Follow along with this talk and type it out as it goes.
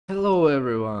Hello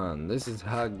everyone, this is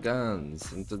HAG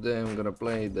Guns, and today I'm gonna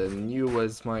play the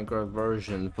newest Minecraft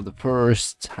version for the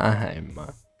first time.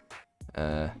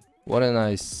 What a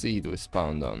nice seed we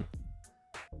spawned on.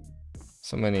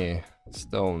 So many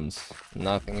stones,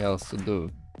 nothing else to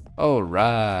do.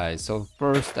 Alright, so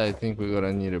first I think we're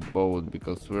gonna need a boat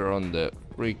because we're on the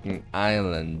freaking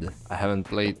island. I haven't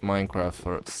played Minecraft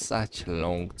for such a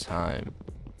long time.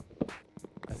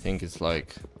 I think it's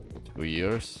like 2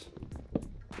 years.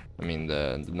 I mean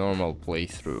the normal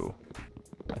playthrough.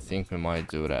 I think we might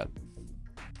do that.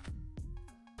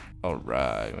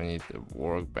 Alright, we need the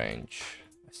workbench.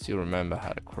 I still remember how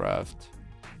to craft.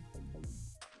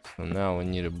 So now we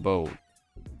need a boat.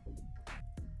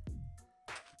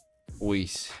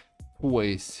 What's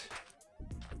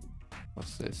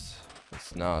this?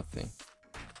 It's nothing.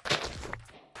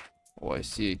 Oh, I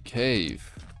see a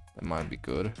cave. That might be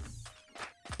good.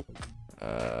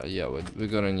 Yeah, we're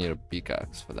gonna need a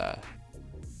pickaxe for that.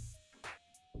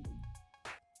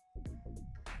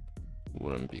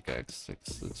 Wooden pickaxe.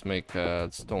 Let's make a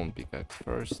stone pickaxe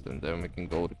first, and then we can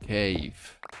go to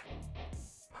cave.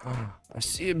 I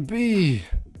see a bee.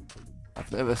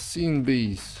 I've never seen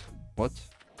bees. What?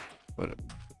 Where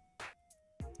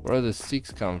do the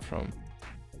sticks come from?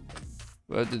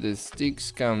 Where did the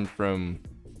sticks come from?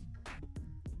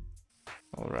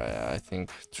 Alright, I think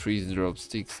trees drop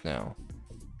sticks now.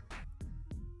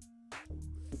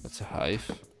 That's a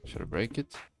hive. Should I break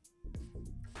it?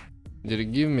 Did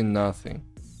it give me nothing?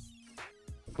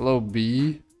 Hello,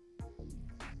 bee.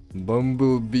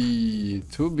 Bumblebee.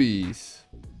 2 bees.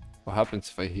 What happens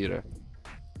if I hit her?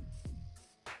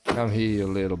 Come here, you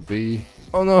little bee.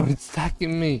 Oh no, it's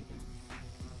attacking me.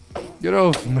 Get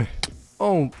off me.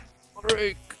 Oh,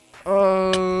 break.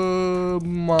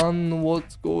 Man,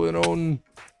 what's going on?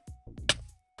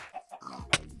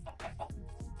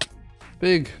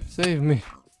 Pig, save me.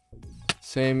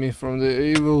 Save me from the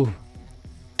evil.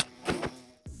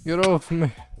 Get off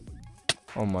me.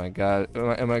 Oh my god,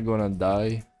 am I gonna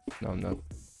die? No, I'm not.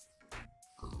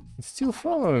 It's still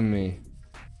following me.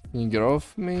 Can you get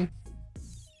off me?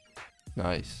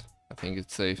 Nice. I think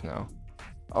it's safe now.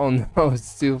 Oh no, it's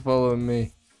still following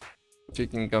me.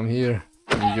 Chicken, come here.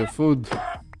 I need your food.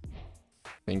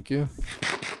 Thank you.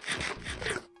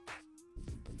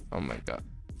 Oh my god.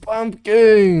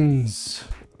 Pumpkins!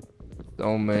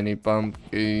 So many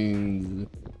pumpkins.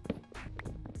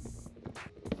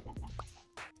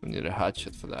 We need a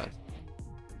hatchet for that.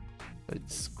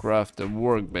 Let's craft a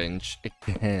workbench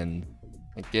again.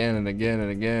 Again and again and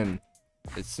again.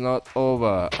 It's not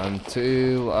over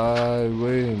until I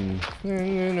win.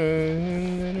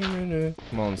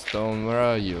 Come on, stone, where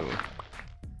are you?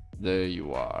 There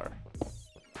you are.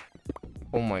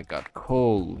 Oh my god,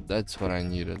 coal. That's what I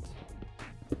needed.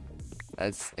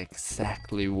 That's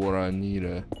exactly what I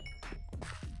needed.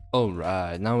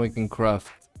 Alright, now we can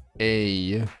craft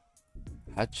a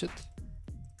hatchet.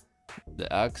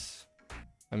 The axe.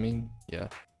 I mean, yeah.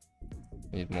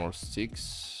 We need more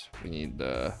sticks. We need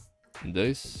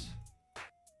this.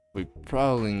 We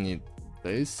probably need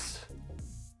this.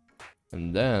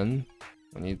 And then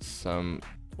we need some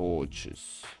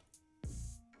torches.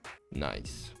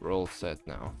 Nice. We're all set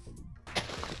now.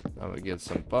 Now we get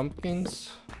some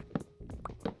pumpkins.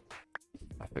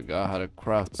 I forgot how to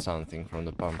craft something from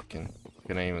the pumpkin.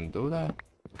 Can I even do that?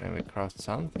 Can we craft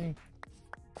something?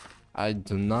 I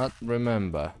do not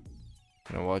remember.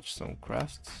 Can I watch some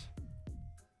crafts?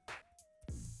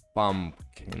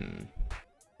 Pumpkin.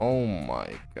 Oh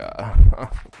my god.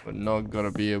 We're not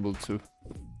gonna be able to.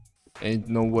 Ain't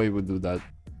no way we do that.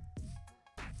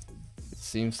 It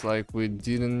seems like we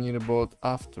didn't need a boat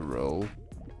after all.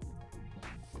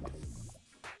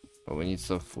 But we need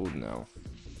some food now.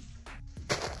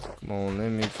 Come on, let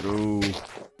me through.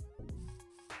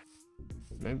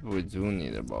 Maybe we do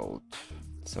need a boat.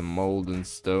 Some molten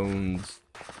stones.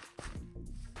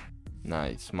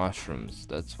 Nice, mushrooms,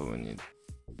 that's what we need.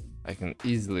 I can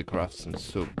easily craft some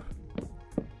soup.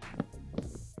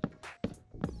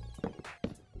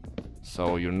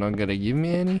 So you're not gonna give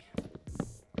me any?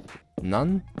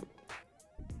 None?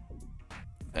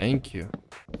 Thank you.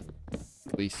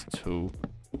 At least 2.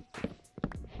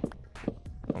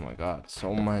 Oh my god,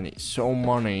 so many. That's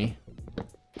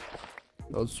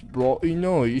bloody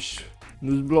noise.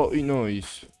 That's bloody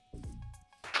noise.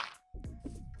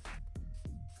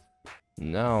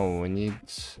 Now we need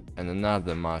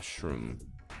another mushroom,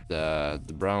 the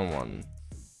brown one.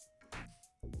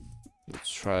 Let's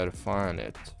try to find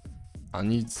it. I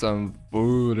need some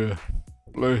food.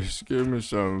 Please give me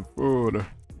some food.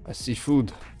 I see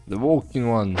food. The walking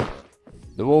one.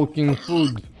 The walking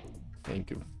food.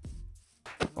 Thank you.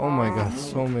 Oh my god,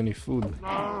 so many food.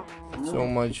 So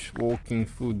much walking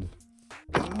food.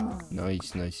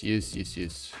 Nice, nice. Yes, yes,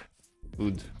 yes.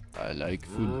 Food. I like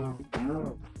food.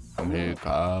 Come here,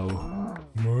 cow.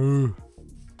 Moo.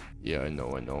 Yeah, I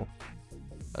know, I know.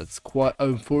 That's quite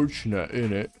unfortunate,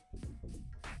 isn't it?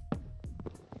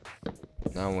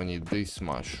 Now we need this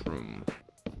mushroom.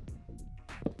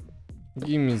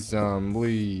 Give me some,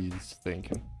 please. Thank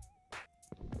you.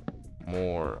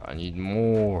 More. I need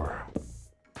more.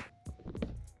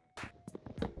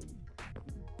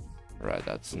 Right,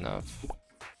 that's enough.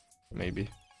 Maybe.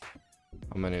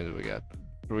 How many do we got?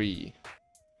 3.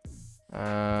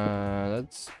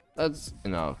 That's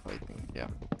enough, I think. Yeah.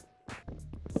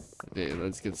 Okay,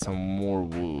 let's get some more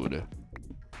wood.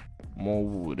 More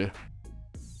wood.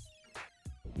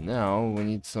 Now we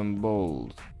need some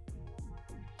bold.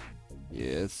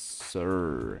 Yes,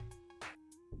 sir.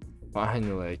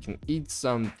 Finally, I can eat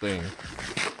something.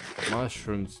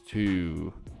 Mushrooms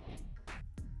too.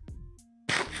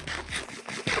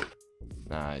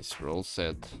 Nice, we're all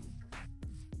set.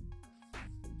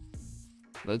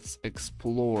 Let's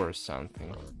explore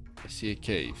something. I see a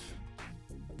cave.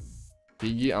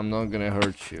 Piggy, I'm not gonna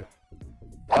hurt you.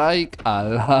 Like I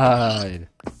lied.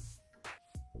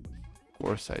 Of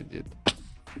course I did.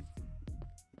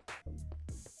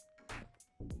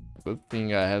 Good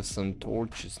thing I have some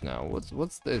torches now.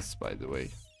 What's this, by the way?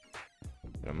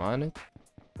 Can I mine it?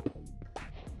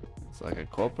 It's like a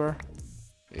copper.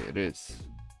 It is.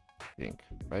 I think,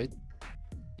 right?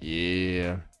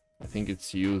 Yeah. I think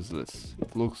it's useless.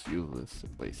 It looks useless,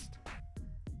 at least.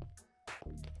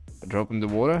 I drop in the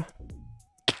water.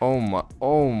 Oh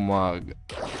my god.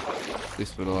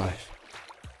 This for life.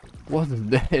 What is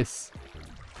this?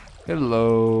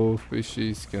 Hello,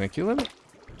 fishies. Can I kill him?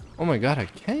 Oh my god, I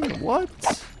can.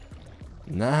 What?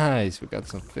 Nice, we got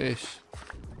some fish.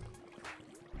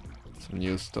 Some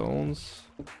new stones.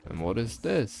 And what is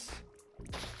this?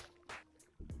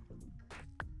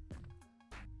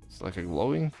 It's like a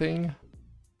glowing thing.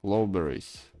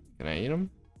 Glowberries. Can I eat them?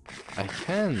 I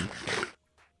can.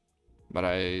 But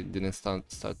I didn't start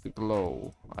to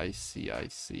glow. I see, I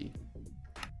see.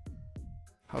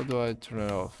 How do I turn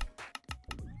it off?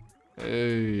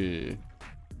 Hey.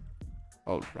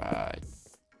 Alright.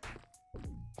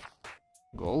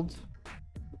 Gold?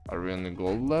 Are we on the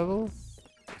gold level?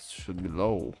 This should be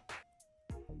low.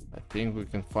 I think we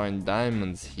can find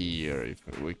diamonds here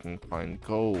if we can find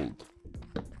gold.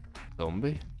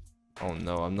 Zombie? Oh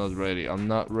no, I'm not ready. I'm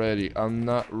not ready. I'm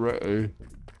not ready.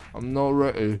 I'm not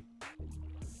ready.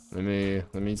 Let me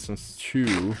eat some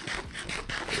stew.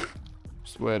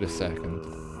 Just wait a second.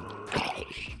 I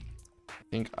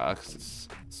think axe is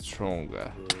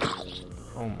stronger.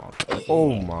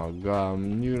 Oh my god,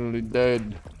 I'm nearly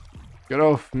dead. Get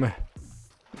off me.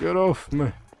 Get off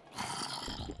me.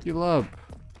 Heal up.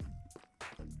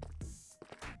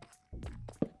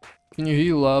 Can you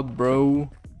heal up, bro?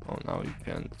 Oh, no, you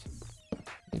can't.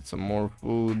 Need some more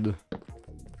food.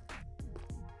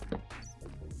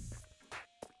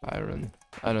 Iron.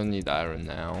 I don't need iron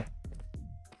now.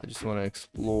 I just want to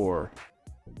explore.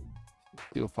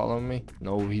 Still follow me?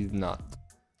 No, he's not.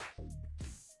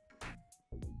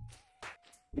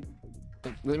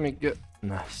 Let me get...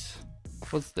 Nice.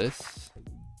 What's this?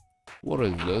 What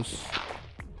is this?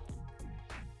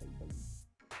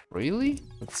 Really?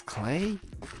 It's clay?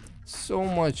 So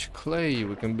much clay.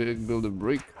 We can build a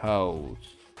brick house.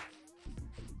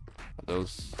 Are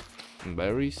those some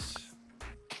berries?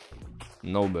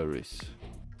 No berries.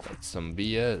 That's some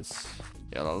BS.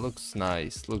 Yeah, that looks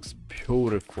nice. Looks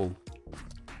beautiful.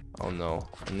 Oh no,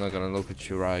 I'm not gonna look at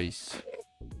your eyes.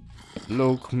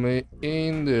 Look me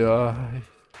in the eye.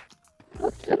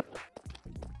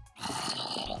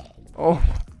 Oh,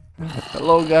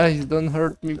 hello guys, don't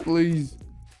hurt me, please.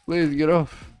 Please get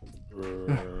off.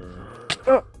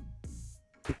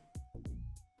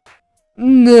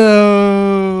 No.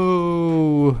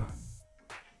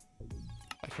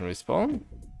 I can respawn?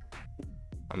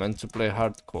 I meant to play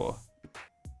hardcore.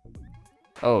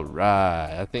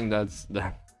 Alright, I think that's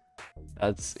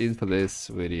it for this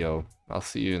video. I'll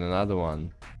see you in another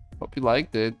one. Hope you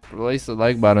liked it. Place the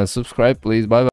like button, subscribe please. Bye bye.